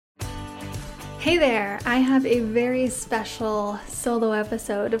Hey there, I have a very special solo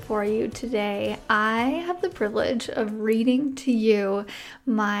episode for you today. I have the privilege of reading to you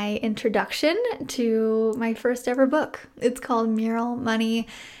my introduction to my first ever book. It's called Mural, Money,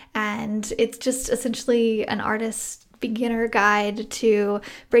 and it's just essentially an artist's beginner guide to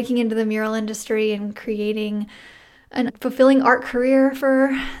breaking into the mural industry and creating a fulfilling art career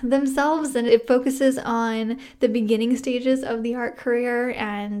for themselves. And it focuses on the beginning stages of the art career,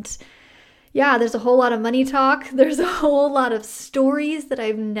 and yeah, there's a whole lot of money talk. There's a whole lot of stories that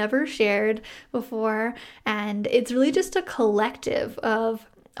I've never shared before. And it's really just a collective of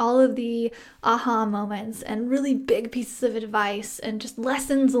all of the aha moments and really big pieces of advice and just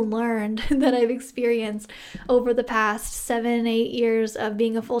lessons learned that I've experienced over the past 7-8 years of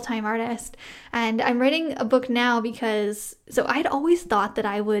being a full-time artist. And I'm writing a book now because, I'd always thought that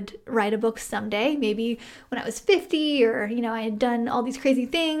I would write a book someday, maybe when I was 50 or, I had done all these crazy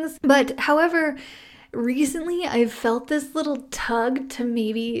things. But however, recently I've felt this little tug to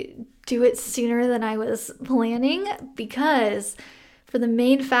maybe do it sooner than I was planning, because for the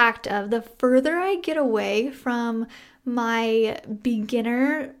main fact of the further I get away from my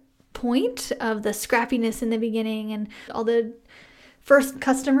beginner point of the scrappiness in the beginning and all the first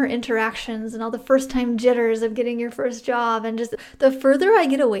customer interactions and all the first time jitters of getting your first job, and just the further I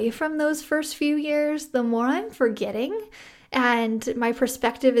get away from those first few years, the more I'm forgetting. And my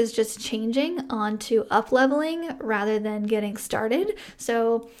perspective is just changing onto up-leveling rather than getting started.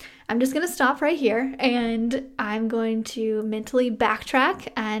 So I'm just going to stop right here and I'm going to mentally backtrack.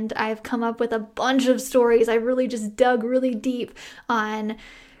 And I've come up with a bunch of stories. I really just dug really deep on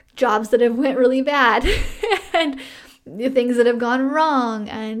jobs that have went really bad and the things that have gone wrong,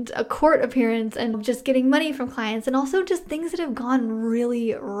 and a court appearance, and just getting money from clients, and also just things that have gone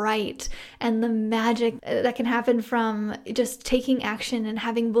really right, and the magic that can happen from just taking action and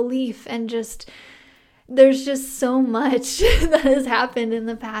having belief, and just there's just so much that has happened in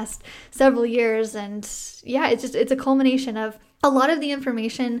the past several years. And yeah, it's a culmination of a lot of the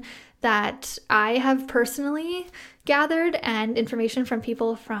information that I have personally gathered and information from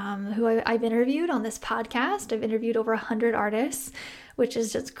people from who I've interviewed on this podcast. I've interviewed over 100 artists, which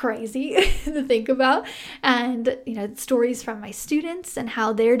is just crazy to think about. And, stories from my students and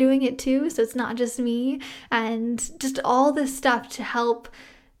how they're doing it too. So it's not just me, and just all this stuff to help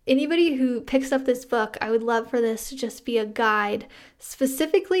anybody who picks up this book. I would love for this to just be a guide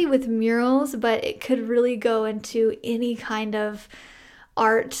specifically with murals, but it could really go into any kind of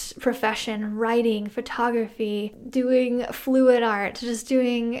art profession, writing, photography, doing fluid art, just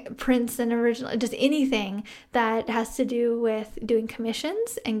doing prints and original, just anything that has to do with doing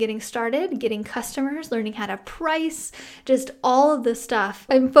commissions and getting started, getting customers, learning how to price, just all of this stuff.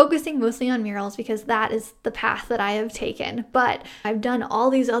 I'm focusing mostly on murals because that is the path that I have taken, but I've done all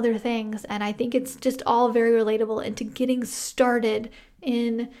these other things, and I think it's just all very relatable into getting started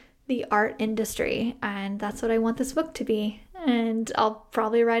in the art industry. And that's what I want this book to be. And I'll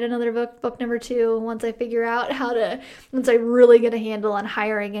probably write another book number 2, once I figure out once I really get a handle on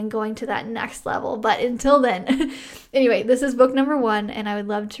hiring and going to that next level. But until then, anyway, this is book number 1, and I would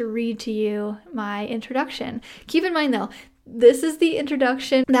love to read to you my introduction. Keep in mind though, this is the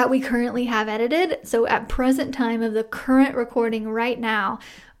introduction that we currently have edited. So at present time of the current recording right now,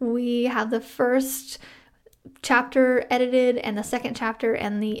 we have the first chapter edited and the second chapter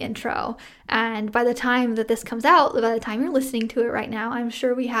and the intro. And by the time that this comes out, by the time you're listening to it right now, I'm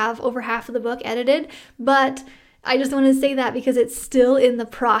sure we have over half of the book edited. But I just want to say that because it's still in the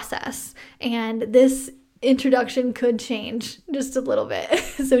process, and this introduction could change just a little bit.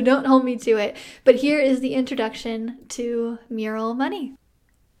 So don't hold me to it. But here is the introduction to Mural, Money.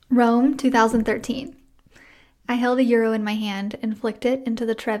 Rome, 2013. I held a euro in my hand and flicked it into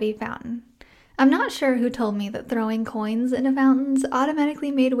the Trevi fountain. I'm not sure who told me that throwing coins into fountains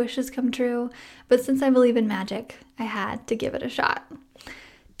automatically made wishes come true, but since I believe in magic, I had to give it a shot.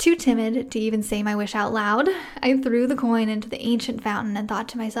 Too timid to even say my wish out loud, I threw the coin into the ancient fountain and thought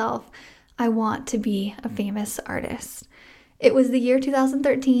to myself, I want to be a famous artist. It was the year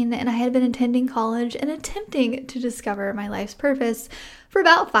 2013, and I had been attending college and attempting to discover my life's purpose for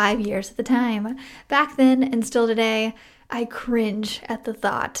about 5 years at the time. Back then, and still today, I cringe at the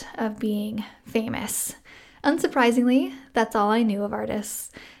thought of being famous. Unsurprisingly, that's all I knew of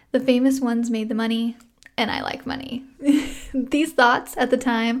artists. The famous ones made the money, and I like money. These thoughts at the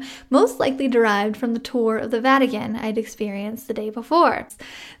time most likely derived from the tour of the Vatican I'd experienced the day before.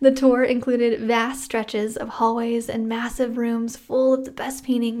 The tour included vast stretches of hallways and massive rooms full of the best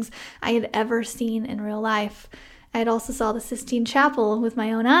paintings I had ever seen in real life. I had also saw the Sistine Chapel with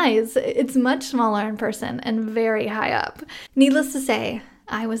my own eyes. It's much smaller in person and very high up. Needless to say,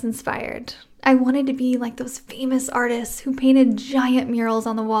 I was inspired. I wanted to be like those famous artists who painted giant murals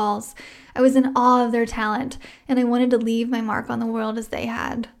on the walls. I was in awe of their talent, and I wanted to leave my mark on the world as they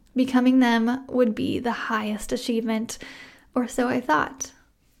had. Becoming them would be the highest achievement, or so I thought.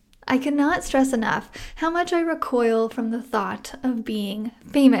 I cannot stress enough how much I recoil from the thought of being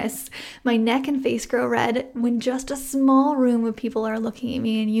famous. My neck and face grow red when just a small room of people are looking at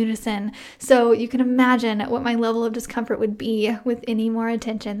me in unison. So you can imagine what my level of discomfort would be with any more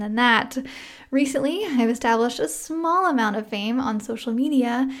attention than that. Recently, I've established a small amount of fame on social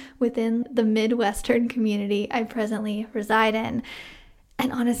media within the Midwestern community I presently reside in.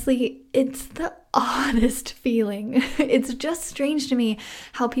 And honestly, it's the oddest feeling. It's just strange to me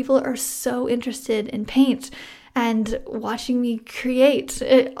how people are so interested in paint and watching me create.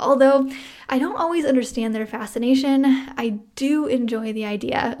 Although I don't always understand their fascination, I do enjoy the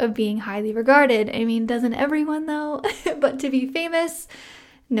idea of being highly regarded. I mean, doesn't everyone though? But to be famous,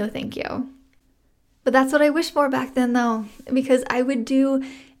 no thank you. But that's what I wished for back then though, because I would do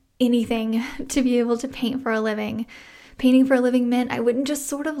anything to be able to paint for a living. Painting for a living meant I wouldn't just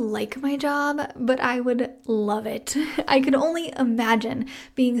sort of like my job, but I would love it. I could only imagine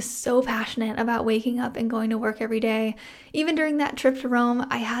being so passionate about waking up and going to work every day. Even during that trip to Rome,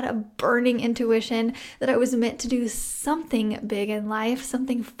 I had a burning intuition that I was meant to do something big in life,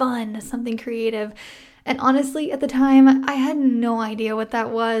 something fun, something creative. And honestly, at the time, I had no idea what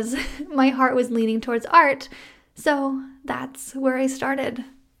that was. My heart was leaning towards art, so that's where I started.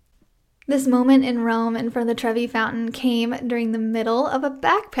 This moment in Rome in front of the Trevi Fountain came during the middle of a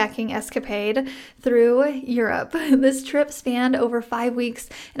backpacking escapade through Europe. This trip spanned over 5 weeks,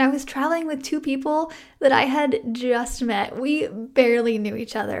 and I was traveling with 2 people that I had just met. We barely knew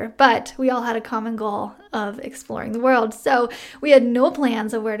each other, but we all had a common goal of exploring the world. So we had no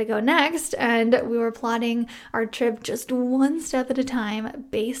plans of where to go next, and we were plotting our trip just one step at a time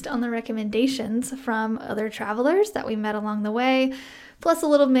based on the recommendations from other travelers that we met along the way, plus a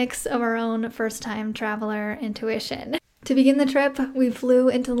little mix of our own first-time traveler intuition. To begin the trip, we flew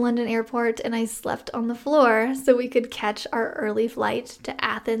into the London airport and I slept on the floor so we could catch our early flight to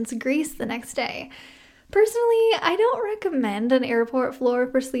Athens, Greece the next day. Personally, I don't recommend an airport floor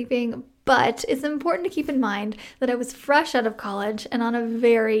for sleeping, but it's important to keep in mind that I was fresh out of college and on a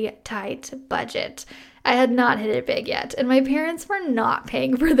very tight budget. I had not hit it big yet, and my parents were not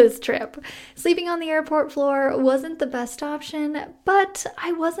paying for this trip. Sleeping on the airport floor wasn't the best option, but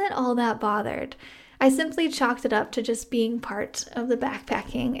I wasn't all that bothered. I simply chalked it up to just being part of the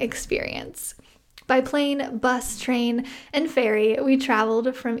backpacking experience. By plane, bus, train, and ferry, we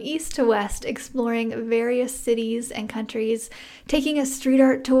traveled from east to west, exploring various cities and countries, taking a street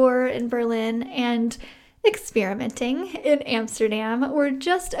art tour in Berlin, and experimenting in Amsterdam were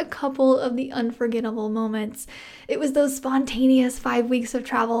just a couple of the unforgettable moments. It was those spontaneous 5 weeks of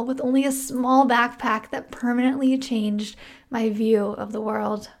travel with only a small backpack that permanently changed my view of the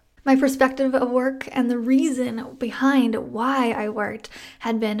world. My perspective of work and the reason behind why I worked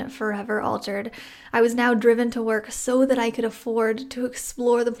had been forever altered. I was now driven to work so that I could afford to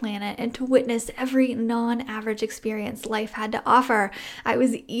explore the planet and to witness every non-average experience life had to offer. I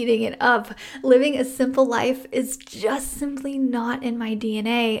was eating it up. Living a simple life is just simply not in my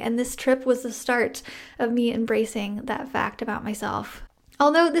DNA, and this trip was the start of me embracing that fact about myself.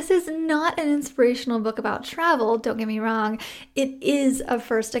 Although this is not an inspirational book about travel, don't get me wrong, it is a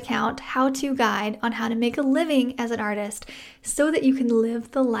first account, how-to guide on how to make a living as an artist so that you can live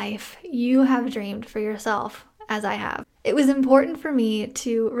the life you have dreamed for yourself, as I have. It was important for me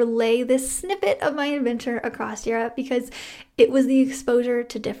to relay this snippet of my adventure across Europe because it was the exposure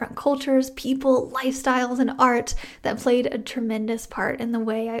to different cultures, people, lifestyles, and art that played a tremendous part in the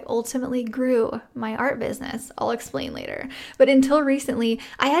way I ultimately grew my art business. I'll explain later. But until recently,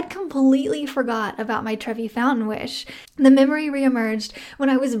 I had completely forgot about my Trevi Fountain wish. The memory reemerged when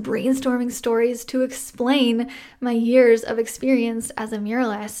I was brainstorming stories to explain my years of experience as a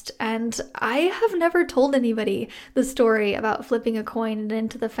muralist, and I have never told anybody the story about flipping a coin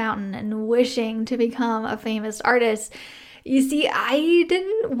into the fountain and wishing to become a famous artist. You see, I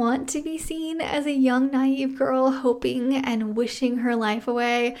didn't want to be seen as a young, naive girl hoping and wishing her life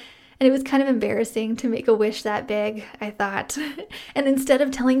away. And it was kind of embarrassing to make a wish that big, I thought. And instead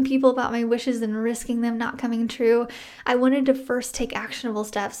of telling people about my wishes and risking them not coming true, I wanted to first take actionable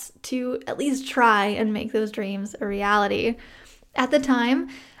steps to at least try and make those dreams a reality. At the time,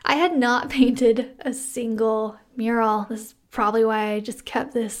 I had not painted a single mural. This is probably why I just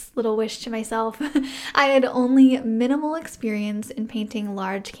kept this little wish to myself. I had only minimal experience in painting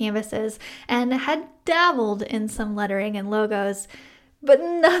large canvases and had dabbled in some lettering and logos. but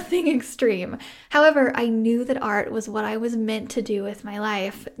nothing extreme. However, I knew that art was what I was meant to do with my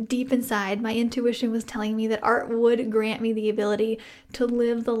life. Deep inside, my intuition was telling me that art would grant me the ability to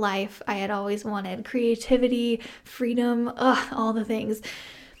live the life I had always wanted. Creativity, freedom, all the things.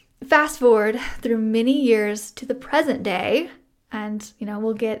 Fast forward through many years to the present day, and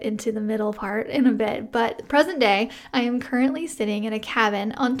we'll get into the middle part in a bit, but present day, I am currently sitting in a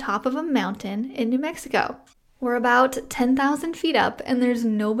cabin on top of a mountain in New Mexico. We're about 10,000 feet up and there's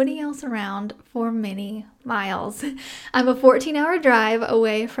nobody else around for many miles. I'm a 14-hour drive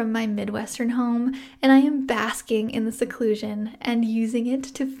away from my Midwestern home and I am basking in the seclusion and using it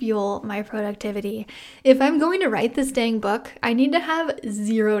to fuel my productivity. If I'm going to write this dang book, I need to have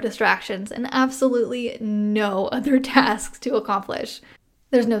zero distractions and absolutely no other tasks to accomplish.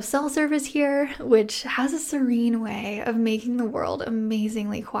 There's no cell service here, which has a serene way of making the world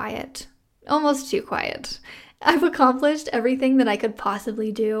amazingly quiet. Almost too quiet. I've accomplished everything that I could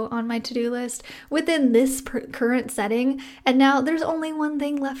possibly do on my to-do list within this current setting, and now there's only one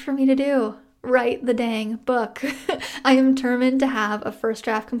thing left for me to do. Write the dang book. I am determined to have a first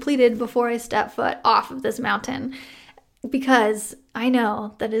draft completed before I step foot off of this mountain. Because I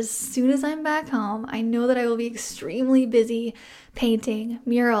know that as soon as I'm back home, I know that I will be extremely busy painting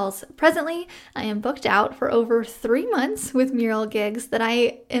murals. Presently, I am booked out for over 3 months with mural gigs that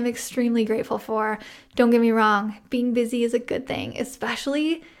I am extremely grateful for. Don't get me wrong, being busy is a good thing,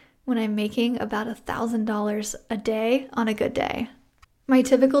 especially when I'm making about $1,000 a day on a good day. My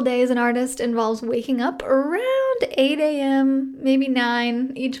typical day as an artist involves waking up around 8 a.m., maybe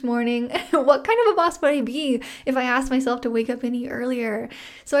 9 each morning. What kind of a boss would I be if I asked myself to wake up any earlier?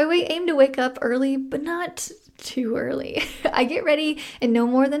 So I aim to wake up early, but not too early. I get ready in no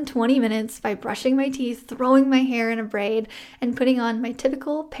more than 20 minutes by brushing my teeth, throwing my hair in a braid, and putting on my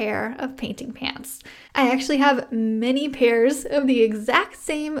typical pair of painting pants. I actually have many pairs of the exact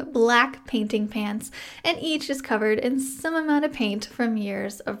same black painting pants, and each is covered in some amount of paint from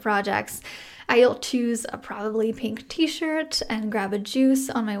years of projects. I'll choose a probably pink t-shirt and grab a juice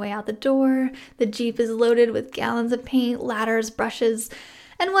on my way out the door. The Jeep is loaded with gallons of paint, ladders, brushes,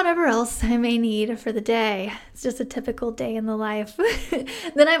 and whatever else I may need for the day. It's just a typical day in the life.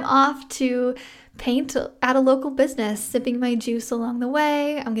 Then I'm off to paint at a local business, sipping my juice along the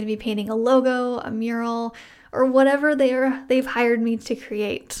way. I'm going to be painting a logo, a mural, or whatever they've hired me to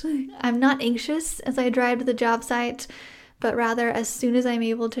create. I'm not anxious as I drive to the job site, but rather as soon as I'm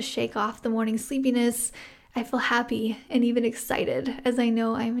able to shake off the morning sleepiness, I feel happy and even excited as I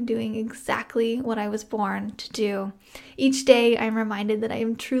know I'm doing exactly what I was born to do. Each day I'm reminded that I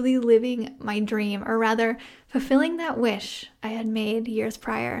am truly living my dream, or rather fulfilling that wish I had made years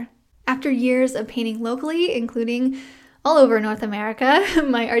prior. After years of painting locally, including all over North America,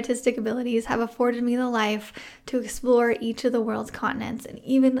 my artistic abilities have afforded me the life to explore each of the world's continents and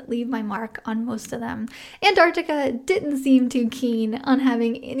even leave my mark on most of them. Antarctica didn't seem too keen on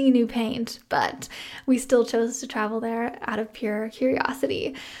having any new paint, but we still chose to travel there out of pure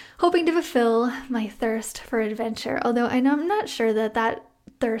curiosity, hoping to fulfill my thirst for adventure, although I'm not sure that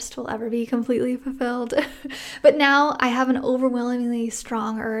thirst will ever be completely fulfilled. But now I have an overwhelmingly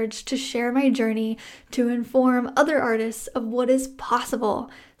strong urge to share my journey to inform other artists of what is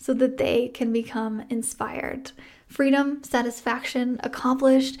possible so that they can become inspired. Freedom, satisfaction,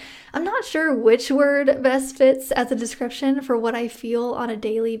 accomplished. I'm not sure which word best fits as a description for what I feel on a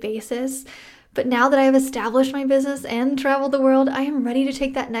daily basis. But now that I have established my business and traveled the world, I am ready to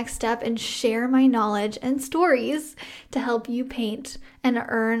take that next step and share my knowledge and stories to help you paint and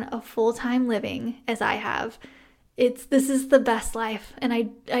earn a full-time living as I have. This is the best life, and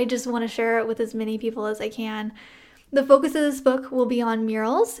I just want to share it with as many people as I can. The focus of this book will be on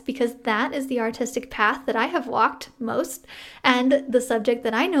murals because that is the artistic path that I have walked most and the subject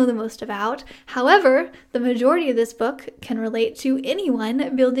that I know the most about. However, the majority of this book can relate to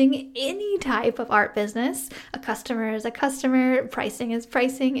anyone building any type of art business. A customer is a customer, pricing is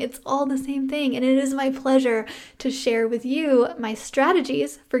pricing. It's all the same thing, and it is my pleasure to share with you my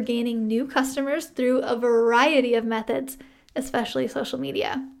strategies for gaining new customers through a variety of methods, especially social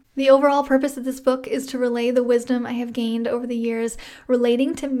media. The overall purpose of this book is to relay the wisdom I have gained over the years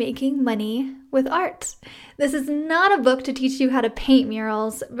relating to making money with art. This is not a book to teach you how to paint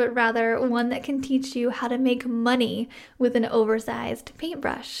murals, but rather one that can teach you how to make money with an oversized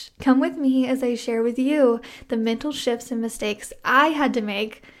paintbrush. Come with me as I share with you the mental shifts and mistakes I had to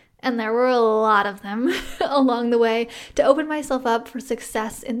make and there were a lot of them along the way, to open myself up for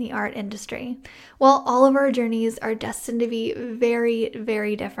success in the art industry. While all of our journeys are destined to be very,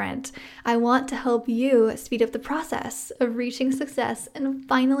 very different, I want to help you speed up the process of reaching success and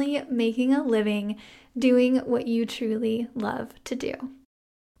finally making a living doing what you truly love to do.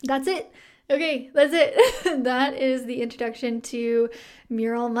 That's it. Okay, that's it. That is the introduction to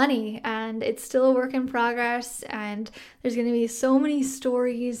Mural Money, and it's still a work in progress, and there's going to be so many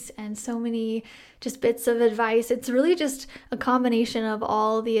stories and so many just bits of advice. It's really just a combination of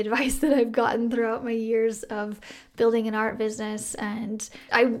all the advice that I've gotten throughout my years of building an art business, and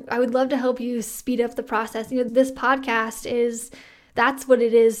I would love to help you speed up the process. This podcast that's what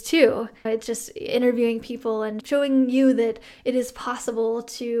it is too. It's just interviewing people and showing you that it is possible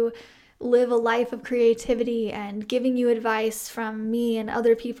to live a life of creativity and giving you advice from me and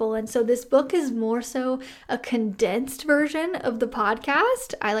other people. And so this book is more so a condensed version of the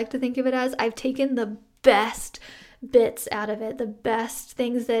podcast. I like to think of it as I've taken the best bits out of it, the best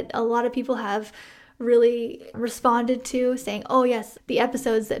things that a lot of people have really responded to, saying, oh yes, the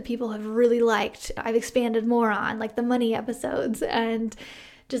episodes that people have really liked, I've expanded more on, like the money episodes and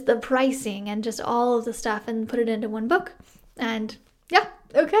just the pricing and just all of the stuff, and put it into one book. And yeah,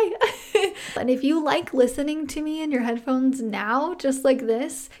 okay. And if you like listening to me in your headphones now, just like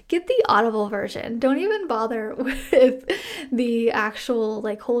this, get the Audible version. Don't even bother with the actual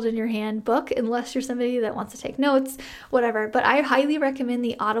hold in your hand book unless you're somebody that wants to take notes, whatever. But I highly recommend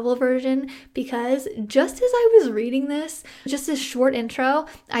the Audible version, because just as I was reading this, just this short intro,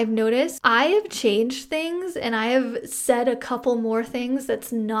 I've noticed I have changed things and I have said a couple more things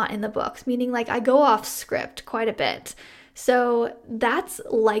that's not in the books, meaning I go off script quite a bit. So that's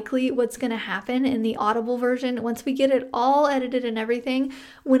likely what's going to happen in the Audible version. Once we get it all edited and everything,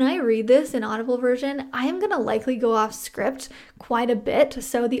 when I read this in Audible version, I am going to likely go off script quite a bit.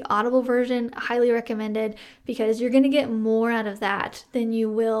 So the Audible version, highly recommended, because you're going to get more out of that than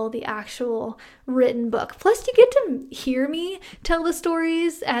you will the actual written book. Plus, you get to hear me tell the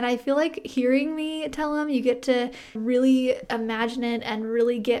stories, and I feel like hearing me tell them, you get to really imagine it and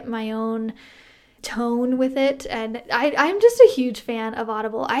really get my own tone with it. And I'm just a huge fan of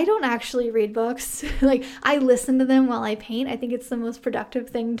Audible. I don't actually read books. I listen to them while I paint. I think it's the most productive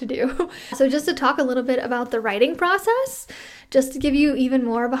thing to do. So just to talk a little bit about the writing process, just to give you even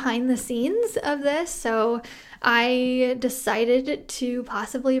more behind the scenes of this. So I decided to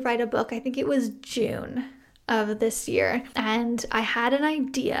possibly write a book. I think it was June of this year, and I had an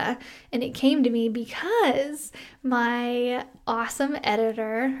idea, and it came to me because my awesome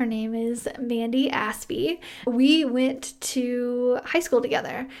editor, her name is Mandy Aspie, we went to high school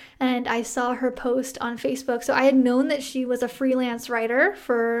together, and I saw her post on Facebook. So I had known that she was a freelance writer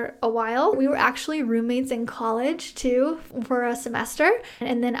for a while. We were actually roommates in college too for a semester,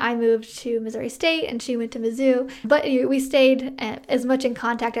 and then I moved to Missouri State and she went to Mizzou, but we stayed as much in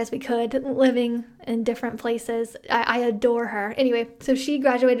contact as we could, living in different places. I adore her. Anyway, so she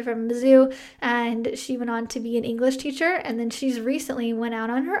graduated from Mizzou and she went on to be an English teacher, and then she's recently went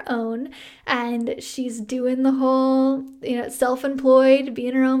out on her own and she's doing the whole, self-employed,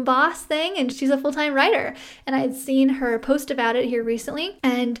 being her own boss thing, and she's a full-time writer. And I had seen her post about it here recently,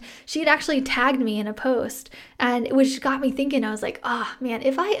 and she had actually tagged me in a post, and which got me thinking. I was like, oh man,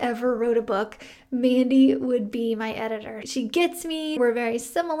 if I ever wrote a book, Mandy would be my editor. She gets me. We're very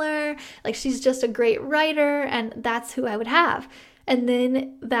similar. She's just a great writer, and that's who I would have. And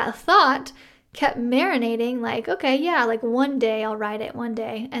then that thought kept marinating, okay, yeah, one day I'll write it, one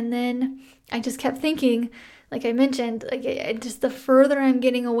day. And then I just kept thinking, like I mentioned, just the further I'm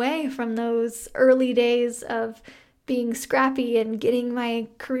getting away from those early days of being scrappy and getting my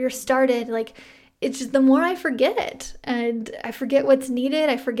career started, it's just the more I forget it, and I forget what's needed.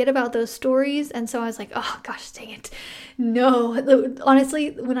 I forget about those stories. And so I was like, oh gosh, dang it. No,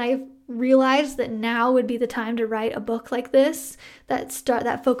 honestly, when I realized that now would be the time to write a book like this,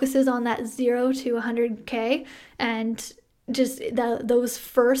 that focuses on that 0 to 100K, and just those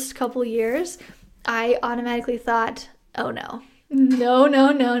first couple years, I automatically thought, oh no.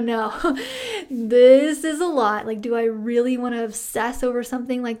 No. This is a lot. Do I really want to obsess over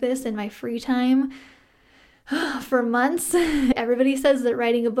something like this in my free time for months? Everybody says that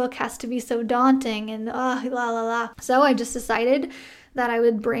writing a book has to be so daunting and la la la. So I just decided that I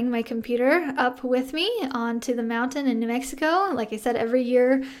would bring my computer up with me onto the mountain in New Mexico. Like I said, every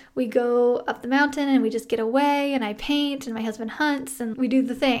year we go up the mountain and we just get away, and I paint and my husband hunts and we do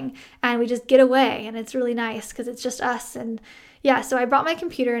the thing and we just get away, and it's really nice because it's just us. And yeah, so I brought my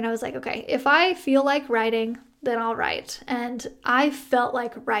computer and I was like, okay, if I feel like writing, then I'll write. And I felt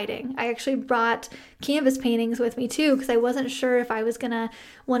like writing. I actually brought canvas paintings with me too, because I wasn't sure if I was going to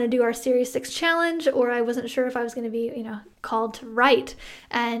want to do our Series 6 challenge, or I wasn't sure if I was going to be, called to write.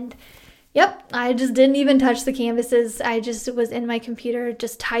 And yep, I just didn't even touch the canvases. I just was in my computer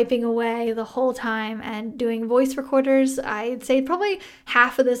just typing away the whole time and doing voice recorders. I'd say probably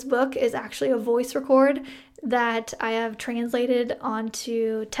half of this book is actually a voice record that I have translated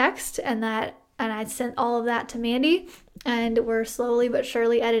onto text, and I sent all of that to Mandy, and we're slowly but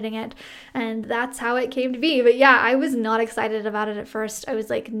surely editing it, and that's how it came to be. But yeah, I was not excited about it at first. I was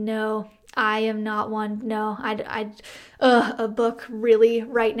like, no, I am not one. No, a book really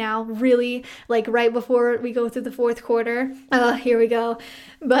right now, really, like right before we go through the fourth quarter. Here we go.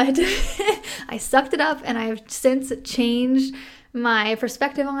 But I sucked it up, and I've since changed my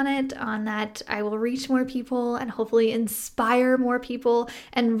perspective on it, on that I will reach more people and hopefully inspire more people.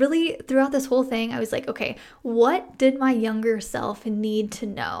 And really throughout this whole thing, I was like, okay, what did my younger self need to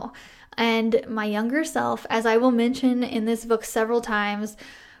know? And my younger self, as I will mention in this book several times,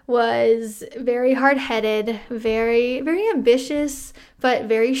 was very hard-headed, very, very ambitious, but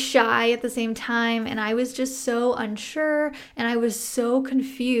very shy at the same time. And I was just so unsure, and I was so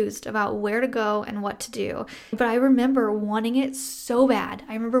confused about where to go and what to do. But I remember wanting it so bad.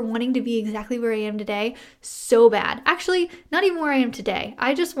 I remember wanting to be exactly where I am today so bad. Actually, not even where I am today.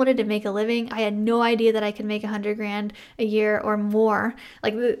 I just wanted to make a living. I had no idea that I could make $100,000 a year or more.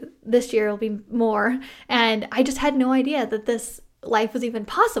 Like this year will be more. And I just had no idea that this life was even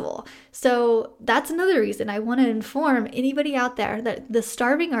possible. So that's another reason I want to inform anybody out there that the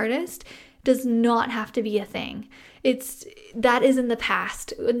starving artist does not have to be a thing. That is in the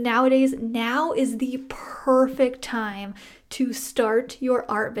past. Nowadays, now is the perfect time to start your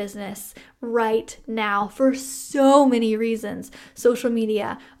art business right now for so many reasons. Social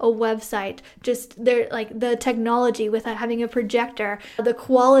media, a website, just the technology with having a projector, the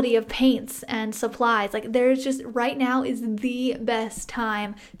quality of paints and supplies. There's just right now is the best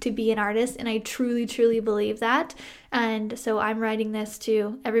time to be an artist, and I truly, truly believe that. And so I'm writing this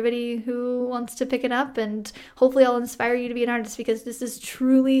to everybody who wants to pick it up, and hopefully I'll inspire you to be an artist, because this is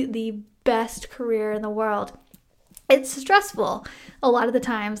truly the best career in the world. It's stressful a lot of the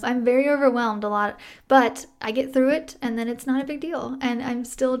times. I'm very overwhelmed a lot, but I get through it, and then it's not a big deal. And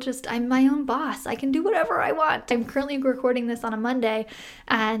I'm my own boss. I can do whatever I want. I'm currently recording this on a Monday,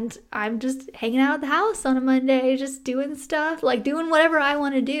 and I'm just hanging out at the house on a Monday, just doing stuff, doing whatever I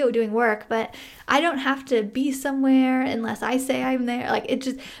want to do, doing work. But I don't have to be somewhere unless I say I'm there.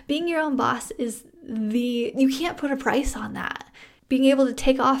 Being your own boss you can't put a price on that. Being able to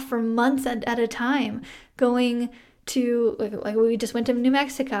take off for months at a time, going to we just went to New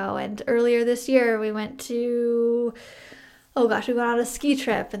Mexico, and earlier this year we went to we went on a ski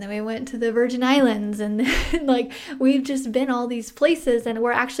trip, and then we went to the Virgin Islands, and we've just been all these places, and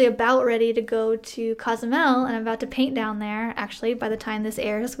we're actually about ready to go to Cozumel, and I'm about to paint down there. Actually, by the time this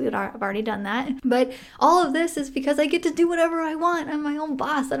airs, I've already done that. But all of this is because I get to do whatever I want. I'm my own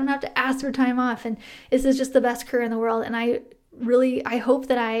boss. I don't have to ask for time off, and this is just the best career in the world. And I hope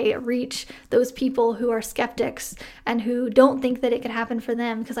that I reach those people who are skeptics and who don't think that it could happen for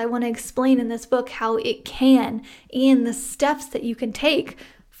them, because I want to explain in this book how it can, and the steps that you can take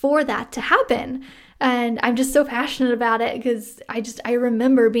for that to happen. And I'm just so passionate about it, because I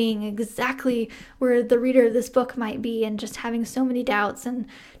remember being exactly where the reader of this book might be, and just having so many doubts and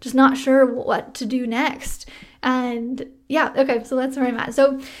just not sure what to do next. And yeah, okay, so that's where I'm at.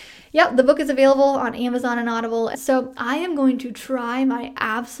 So yep, the book is available on Amazon and Audible. So I am going to try my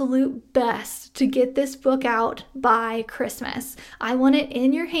absolute best to get this book out by Christmas. I want it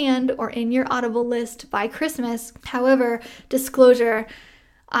in your hand or in your Audible list by Christmas. However, disclosure,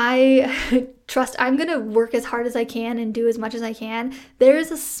 I trust I'm going to work as hard as I can and do as much as I can. There is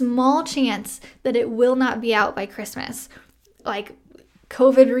a small chance that it will not be out by Christmas.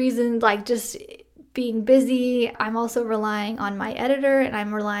 COVID reasons, just being busy. I'm also relying on my editor, and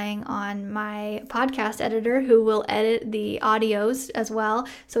I'm relying on my podcast editor, who will edit the audios as well.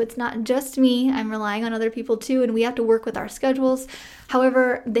 So it's not just me. I'm relying on other people too, and we have to work with our schedules.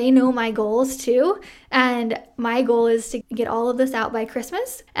 However, they know my goals too, and my goal is to get all of this out by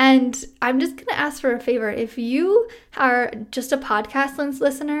Christmas. And I'm just going to ask for a favor. If you are just a podcast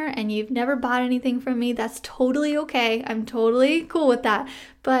listener and you've never bought anything from me, that's totally okay. I'm totally cool with that.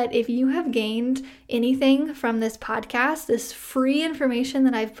 But if you have gained anything from this podcast, this free information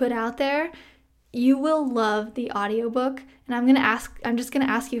that I've put out there, you will love the audiobook. And I'm just going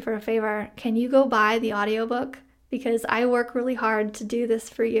to ask you for a favor. Can you go buy the audiobook? Because I work really hard to do this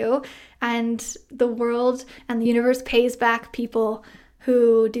for you, and the world and the universe pays back people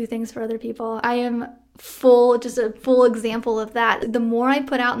who do things for other people. I am just a full example of that. The more I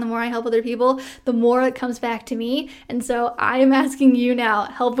put out and the more I help other people, the more it comes back to me. And so I am asking you now,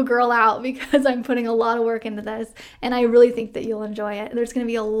 help a girl out, because I'm putting a lot of work into this and I really think that you'll enjoy it. There's going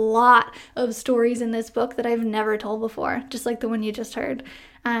to be a lot of stories in this book that I've never told before, just like the one you just heard.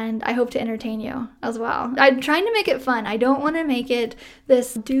 And I hope to entertain you as well. I'm trying to make it fun. I don't want to make it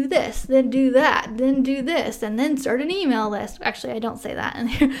do this, then do that, then do this, and then start an email list. Actually, I don't say that in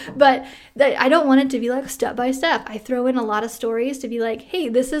here, but I don't want it to be like step by step. I throw in a lot of stories to be like, hey,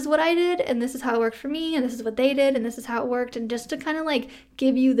 this is what I did, and this is how it worked for me, and this is what they did, and this is how it worked, and just to kind of like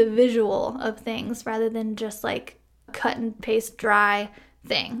give you the visual of things rather than just like cut and paste dry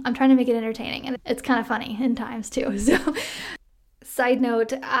thing. I'm trying to make it entertaining, and it's kind of funny in times too. So side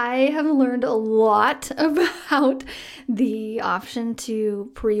note, I have learned a lot about the option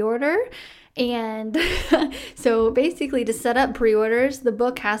to pre-order. And so basically to set up pre-orders, the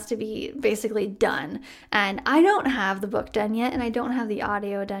book has to be basically done. And I don't have the book done yet, and I don't have the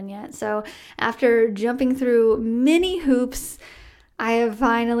audio done yet. So after jumping through many hoops, I have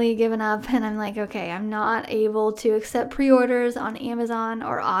finally given up, and I'm like, okay, I'm not able to accept pre-orders on Amazon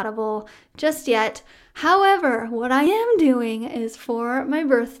or Audible just yet. However, what I am doing is for my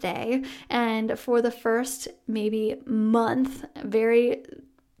birthday and for the first maybe month, very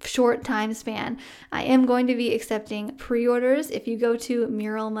short time span, I am going to be accepting pre-orders. If you go to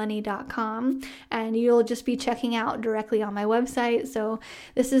muralmoney.com, and you'll just be checking out directly on my website. So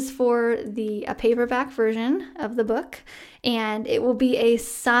this is for a paperback version of the book, and it will be a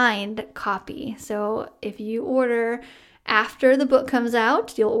signed copy. So if you order after the book comes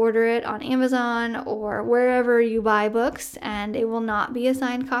out, you'll order it on Amazon or wherever you buy books, and it will not be a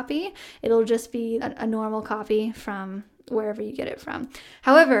signed copy. It'll just be a normal copy from wherever you get it from.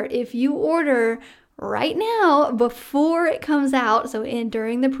 However, if you order right now before it comes out, so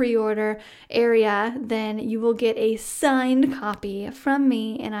during the pre-order area, then you will get a signed copy from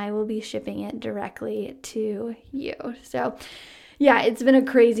me, and I will be shipping it directly to you. So yeah, it's been a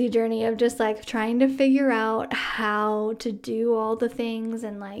crazy journey of just like trying to figure out how to do all the things,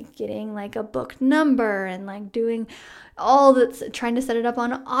 and like getting like a book number, and like doing all that's, trying to set it up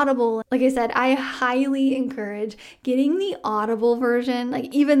on Audible. Like I said, I highly encourage getting the Audible version.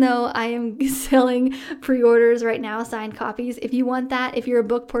 Like, even though I am selling pre-orders right now, signed copies, if you want that, if you're a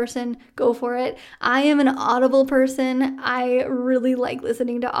book person, go for it. I am an Audible person. I really like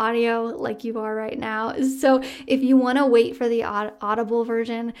listening to audio like you are right now. So if you want to wait for the Audible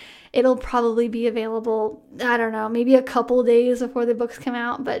version, it'll probably be available, I don't know, maybe a couple days before the books come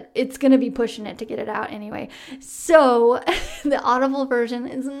out, but it's going to be pushing it to get it out anyway. So the Audible version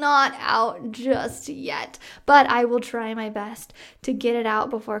is not out just yet, but I will try my best to get it out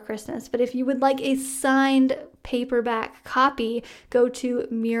before Christmas. But if you would like a signed paperback copy, go to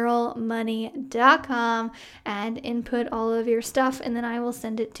muralmoney.com and input all of your stuff, and then I will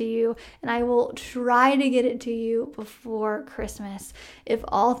send it to you, and I will try to get it to you before Christmas. If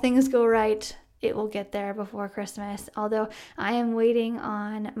all things go right, it will get there before Christmas. Although I am waiting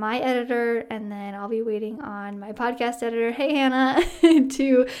on my editor, and then I'll be waiting on my podcast editor, hey Hannah,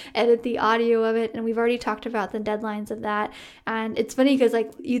 to edit the audio of it. And we've already talked about the deadlines of that. And it's funny because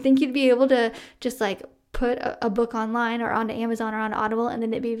like you think you'd be able to just like put a book online or onto Amazon or on Audible and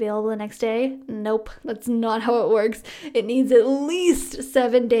then it'd be available the next day. Nope, that's not how it works. It needs at least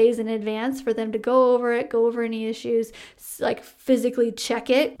 7 days in advance for them to go over it, go over any issues, like physically check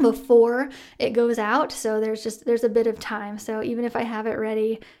it before it goes out. So there's a bit of time. So even if I have it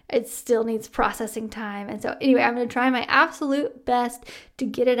ready, it still needs processing time. And so anyway, I'm going to try my absolute best to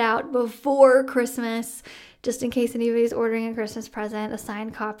get it out before Christmas, just in case anybody's ordering a Christmas present, a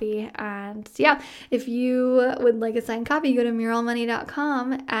signed copy. And yeah, if you would like a signed copy, go to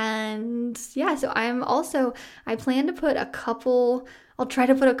muralmoney.com. And yeah, so I plan to put I'll try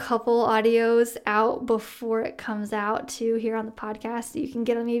to put a couple audios out before it comes out too here on the podcast, so you can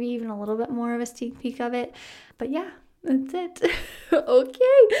get maybe even a little bit more of a sneak peek of it. But yeah, that's it.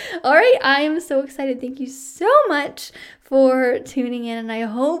 Okay. All right. I am so excited. Thank you so much for tuning in. And I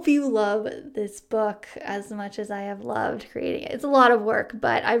hope you love this book as much as I have loved creating it. It's a lot of work,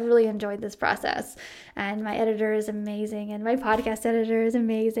 but I really enjoyed this process. And my editor is amazing. And my podcast editor is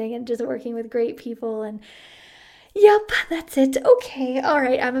amazing. And just working with great people. And yep, that's it. Okay. All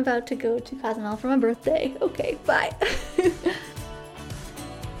right. I'm about to go to Cozumel for my birthday. Okay. Bye.